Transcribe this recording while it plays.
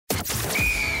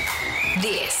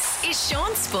This is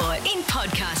Shaun Sport in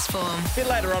podcast form. A bit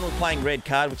later on, we're playing Red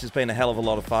Card, which has been a hell of a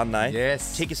lot of fun, Nate.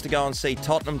 Yes. Tickets to go and see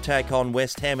Tottenham take on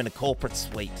West Ham in a corporate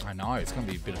suite. I know, it's going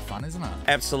to be a bit of fun, isn't it?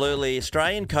 Absolutely.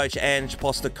 Australian coach Ange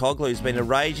Postecoglou, who's been a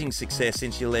raging success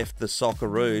since he left the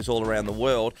Socceroos all around the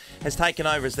world, has taken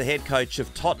over as the head coach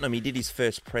of Tottenham. He did his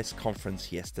first press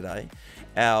conference yesterday.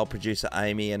 Our producer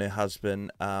Amy and her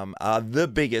husband are the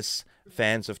biggest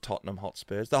fans of Tottenham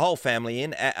Hotspurs. The whole family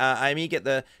in. Amy, get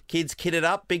the kids kitted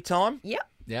up big time?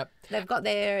 Yep. They've got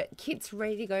their kits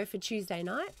ready to go for Tuesday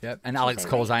night. Yep. And Alex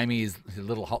calls Amy his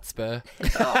little Hotspur.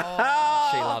 She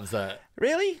loves it.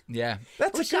 Really? Yeah.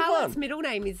 That's Well, a good Charlotte's one. middle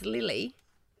name is Lily,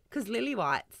 because Lily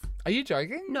Whites. Are you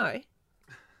joking? No.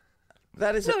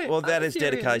 That is No, that I'm is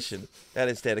serious. dedication. That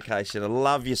is dedication. I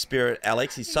love your spirit,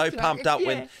 Alex. He's so pumped up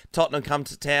when Tottenham come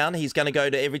to town. He's going to go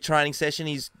to every training session.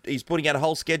 He's putting out a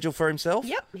whole schedule for himself.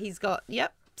 Yep. He's got,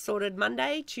 sorted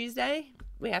Monday, Tuesday.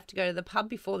 We have to go to the pub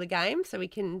before the game so we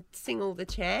can sing all the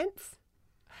chants.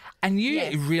 And you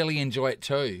Yes. really enjoy it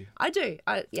too. I do.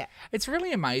 It's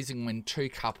really amazing when two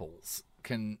couples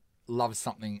can love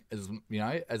something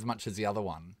as much as the other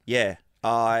one. Yeah.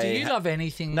 Do you love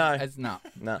anything? No. No.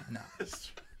 No.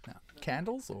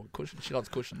 Candles or cushions? She loves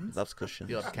cushions. Loves cushions.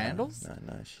 You love candles?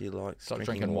 No. She likes Stop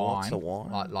drinking wine. lots of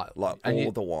wine. Like all you,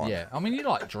 the wine. Yeah. I mean, you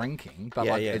like drinking, but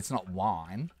Yeah, like yeah. it's not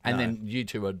wine. And No. then you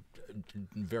two are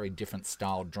very different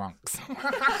style drunks.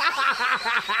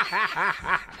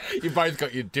 You both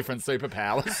got your different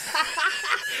superpowers.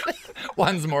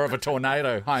 One's more of a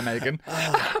tornado. Hi, Megan.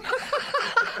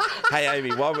 Hey, Amy,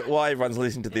 while everyone's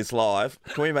listening to this live,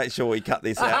 can we make sure we cut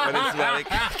this out when it's running?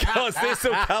 Because this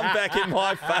will come back in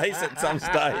my face at some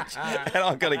stage, and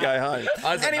I've got to go home.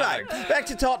 Anyway, back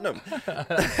to Tottenham.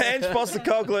 Ange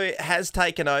Postecoglou has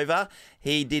taken over.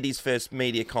 He did his first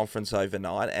media conference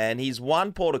overnight, and his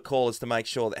one port of call is to make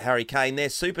sure that Harry Kane, their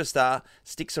superstar,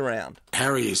 sticks around.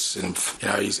 Harry is,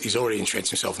 he's already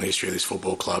entrenched himself in the history of this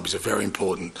football club. He's a very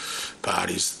important part.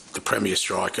 He's the premier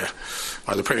striker,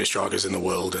 one of the premier strikers in the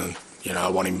world, and I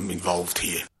want him involved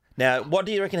here. Now, what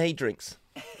do you reckon he drinks?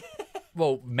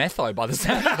 Well, metho by the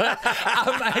sound of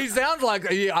it. He sounds like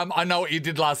I know what you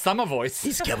did last summer voice.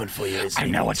 He's coming for you, isn't I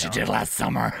he? know what you did last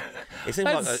summer. He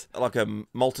seems like a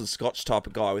malted Scotch type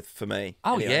of guy for me.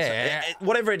 Oh, Anyway, yeah. so,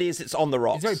 whatever it is, it's on the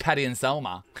rocks. He's very Paddy and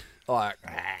Selma. Like,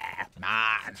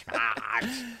 Marge.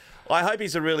 I hope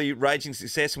he's a really raging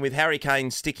success, and with Harry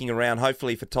Kane sticking around,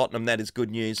 hopefully for Tottenham, that is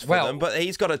good news for them. But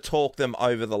he's got to talk them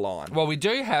over the line. Well, we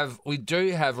do have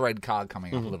Red Card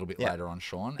coming up a little bit later on,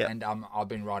 Shaun, and I've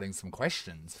been writing some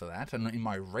questions for that. And in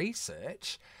my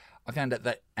research, I found out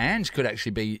that Ange could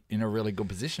actually be in a really good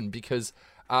position because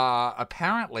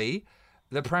apparently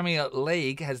the Premier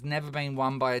League has never been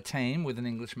won by a team with an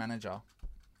English manager.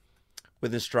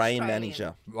 With an Australian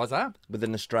manager. Was that? With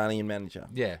an Australian manager.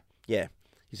 Yeah. Yeah,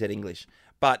 you said English.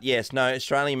 But yes, no,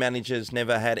 Australian managers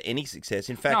never had any success.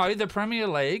 In fact, No, the Premier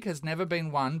League has never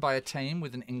been won by a team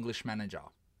with an English manager.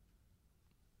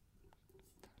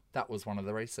 That was one of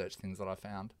the research things that I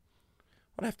found.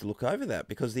 I'd have to look over that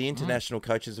because the international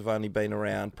coaches have only been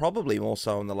around probably more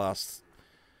so in the last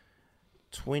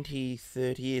 20,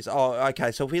 30 years. Oh,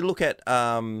 okay. So if we look at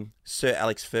Sir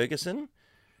Alex Ferguson,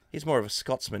 he's more of a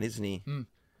Scotsman, isn't he?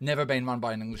 Never been won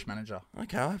by an English manager.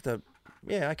 Okay, I'll have to...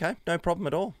 Yeah, okay. No problem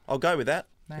at all. I'll go with that.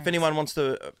 Thanks. If anyone wants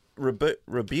to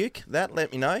rebuke that,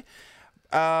 let me know.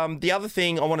 The other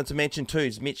thing I wanted to mention too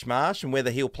is Mitch Marsh and whether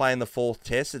he'll play in the fourth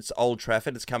test. It's Old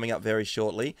Trafford. It's coming up very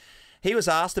shortly. He was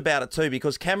asked about it too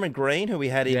because Cameron Green, who we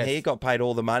had in here, got paid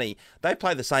all the money. They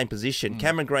play the same position.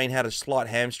 Cameron Green had a slight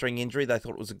hamstring injury. They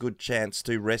thought it was a good chance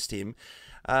to rest him.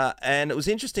 And it was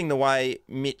interesting the way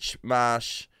Mitch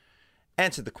Marsh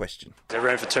answered the question. Is there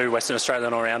room for two Western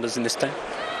Australian all-rounders in this team?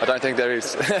 I don't think there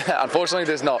is. Unfortunately,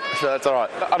 there's not. So that's all right.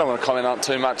 I don't want to comment on it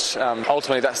too much.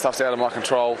 Ultimately, that stuff's out of my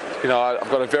control. I've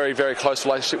got a very, very close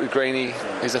relationship with Greenie.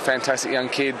 He's a fantastic young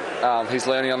kid. He's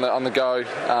learning on the go,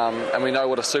 and we know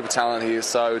what a super talent he is.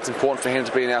 So it's important for him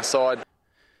to be in our side.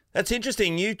 That's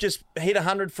interesting. You just hit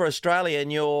 100 for Australia,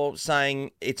 and you're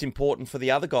saying it's important for the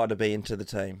other guy to be into the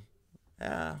team.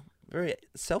 Very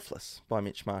selfless by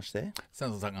Mitch Marsh there.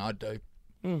 Sounds like something I'd do.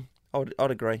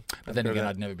 I'd agree. But then again,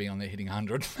 I'd never be on there hitting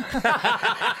 100.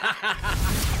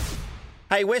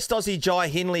 Hey, West Aussie Jai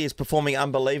Hindley is performing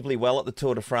unbelievably well at the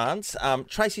Tour de France.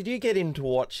 Tracy, do you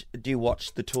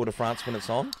watch the Tour de France when it's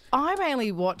on? I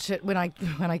mainly watch it when I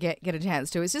get a chance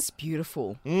to. It's just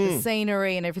beautiful. The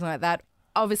scenery and everything like that.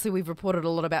 Obviously, we've reported a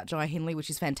lot about Jai Hindley, which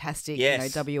is fantastic.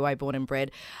 Yes. WA born and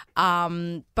bred.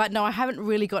 But no, I haven't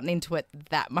really gotten into it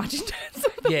that much in terms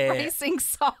of Yeah. racing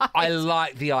side. I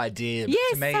like the idea. But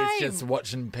Yes, to me, it's same. just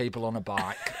watching people on a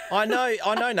bike. I know, If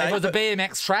it Nate. was a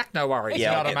BMX track, no worries.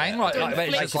 Yeah, you I know get what I mean? that. Like, Doing but it's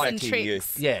flips just like, and to tricks.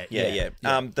 youth. yeah.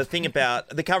 Yeah. The thing about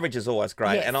the coverage is always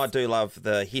great, Yes. and I do love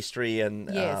the history and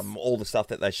Yes. all the stuff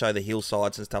that they show, the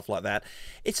hillsides and stuff like that.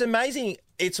 It's amazing.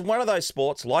 It's one of those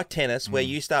sports like tennis where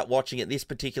you start watching at this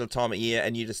particular time of year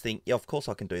and you just think, yeah, of course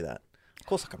I can do that. Of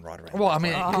course I can ride around. Well, I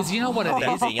mean, because you know what it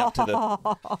that is? thing up to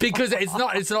the. Because it's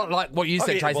not like what you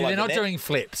said, yeah, Tracy. well, They're like not the doing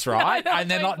flips, right? not And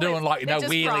they're doing not doing flips. like They're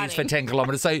just wheelies for riding. 10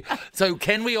 kilometres. So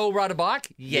can we all ride a bike?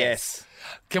 Yes.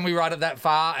 Can we ride it that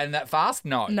far and that fast?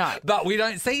 No. No. But we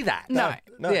don't see that. No.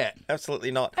 No, Yeah.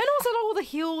 absolutely not. And also all the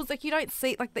hills, like you don't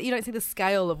see the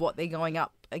scale of what they're going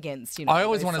up against. You know, I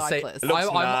always those want to see. cyclists. It looks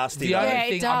nasty, The though. only Yeah, it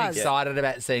thing I'm does. excited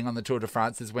about seeing on the Tour de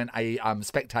France is when a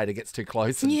spectator gets too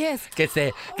close and Yes. gets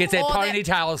their Or their-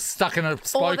 ponytail stuck in a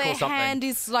spoke Or or, their something. hand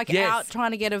is like Yes. out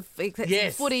trying to get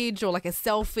Yes. footage or like a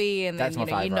selfie, and That's then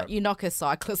my favourite. you knock a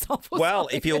cyclist off. Or Well,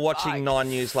 something if you're with a watching bike. 9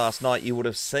 News last night, you would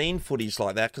have seen footage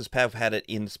like that because Pav had it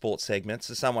in sports segments.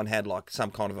 So someone had like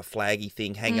some kind of a flaggy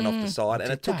thing hanging off the side,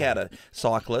 and it took out a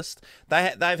cyclist.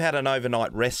 They've had an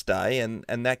overnight rest day, and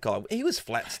that guy, he was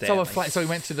flat standing. So he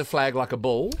went to the flag like a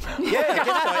bull. Yeah,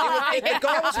 I guess so. The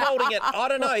guy was holding it. I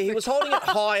don't know. He was holding it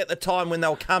high at the time when they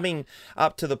were coming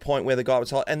up to the point where the guy was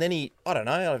high, and then he, I don't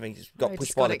know. I think he got He pushed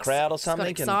just by got the crowd or just got something.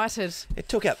 and excited. It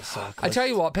took out the cyclist. I tell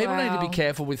you what, people need to be Wow.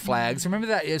 careful with flags. Remember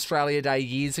that Australia Day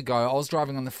years ago? I was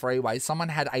driving on the freeway. Someone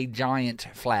had a giant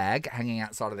flag hanging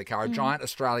outside of the car, a giant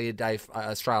Australia Day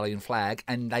Australian flag,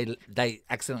 and they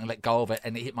accidentally let go of it,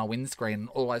 and it hit my windscreen.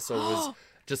 All I saw was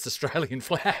just Australian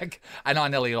flag, and I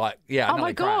nearly Oh nearly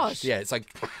my crashed. gosh. Yeah, it's like.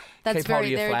 That's keep hold of very.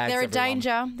 your They're flags, a everyone.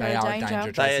 danger. They They're are a a danger.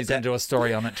 danger. Tracy's going to do a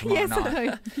story on it tomorrow Yes, night. I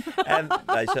know. And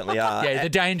they certainly are. Yeah, the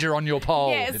danger on your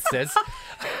pole, Yes. it says.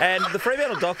 And the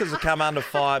Fremantle Dockers have come under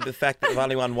fire with the fact that they've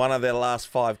only won one of their last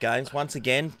 5 games. Once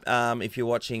again, if you're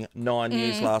watching 9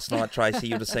 News last night, Tracy,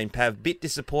 you would have seen Pav a bit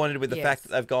disappointed with the Yes. fact that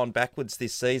they've gone backwards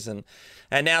this season.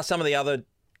 And now some of the other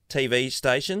TV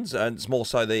stations, and it's more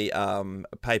so the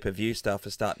pay-per-view stuff, are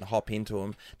starting to hop into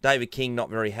them. David King not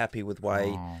very happy with the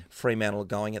way Fremantle are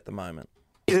going at the moment.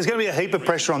 There's going to be a heap of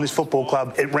pressure on this football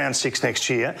club at round 6 next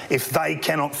year if they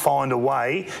cannot find a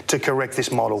way to correct this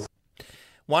model.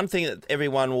 One thing that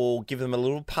everyone will give them a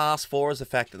little pass for is the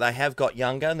fact that they have got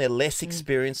younger and they're less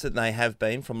experienced than they have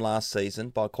been from last season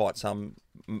by quite some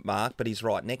mark. But he's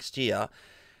right. Next year,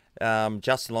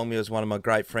 Justin Longmuir is one of my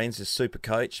great friends, is super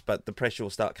coach, but the pressure will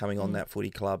start coming on that footy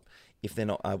club if they're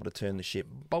not able to turn the ship.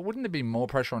 But wouldn't there be more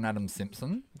pressure on Adam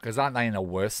Simpson? Because aren't they in a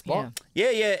worse spot?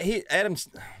 Yeah. Adam's.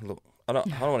 Look, I don't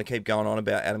want to keep going on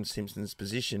about Adam Simpson's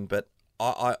position, but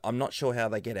I'm not sure how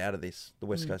they get out of this, the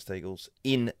West Coast Eagles,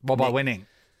 By winning.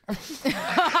 They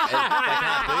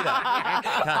can't do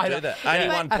that. Can't do that. Only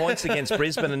 1 point against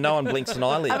Brisbane and no one blinks an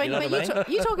eyelid. I mean, you know but what I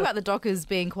mean? you talk about the Dockers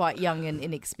being quite young and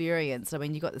inexperienced. I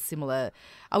mean, you've got the similar.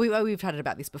 We've chatted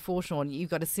about this before, Shaun. You've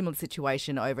got a similar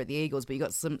situation over at the Eagles, but you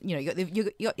got some. You got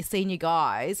your senior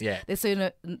guys. Yeah.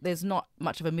 There's not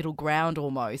much of a middle ground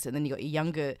almost, and then you got your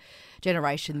younger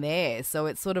generation there. So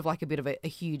it's sort of like a bit of a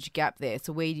huge gap there.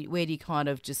 So where do you kind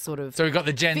of just sort of? So we've got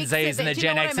the Gen Fix it, Zs and the do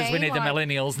you know Gen what I Xs. We mean? need the Like-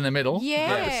 millennials in the middle.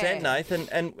 Yeah. 100%, Nathan,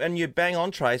 and you bang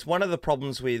on, Trace. One of the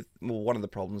problems with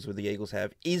the Eagles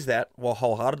have is that, well,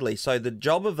 wholeheartedly. So the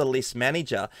job of the list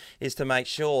manager is to make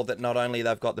sure that not only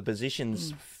they've got the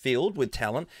positions filled with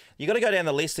talent, you got to go down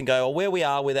the list and go, where we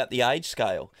are without the age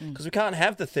scale, because we can't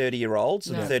have the 30-year-olds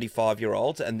and the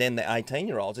 35-year-olds and then the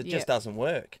 18-year-olds. It just doesn't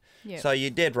work. Yeah. So you're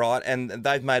dead right, and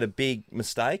they've made a big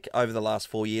mistake over the last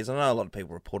 4 years. I know a lot of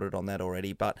people reported on that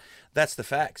already, but that's the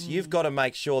facts. You've got to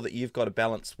make sure that you've got a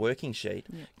balanced working sheet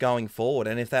going forward,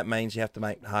 and if that means you have to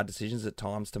make hard decisions at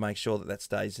times to make sure that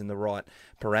stays in the right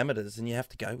parameters, then you have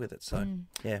to go with it. So,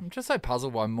 yeah. I'm just so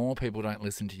puzzled why more people don't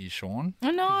listen to you, Shaun.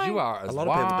 I know. 'Cause you are as lot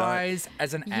of people don't. wise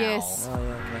as an Yes. owl.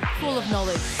 Full of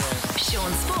knowledge.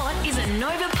 Shaun Sport is a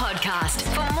Nova podcast.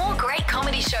 For more great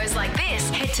comedy shows like this,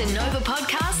 head to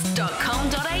novapodcast.com.